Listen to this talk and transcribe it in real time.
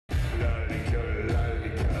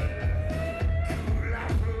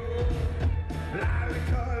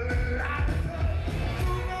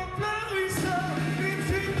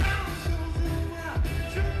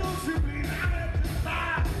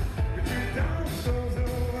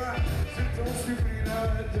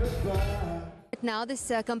Now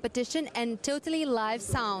this competition and totally live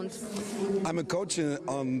sound. I'm a coach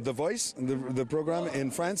on The Voice, the program in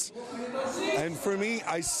France, and for me,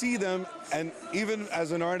 I see them, and even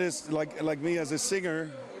as an artist, like me as a singer,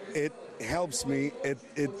 it helps me.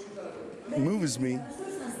 It moves me.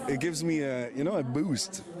 It gives me a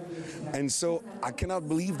boost. And so I cannot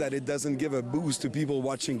believe that it doesn't give a boost to people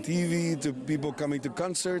watching TV, to people coming to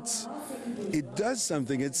concerts. It does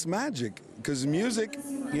something. It's magic. Because music,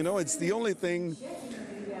 it's the only thing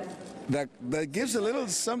that gives a little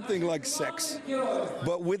something like sex,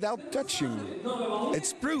 but without touching.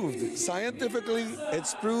 It's proved. Scientifically,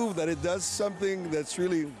 it's proved that it does something that's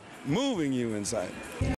really moving you inside.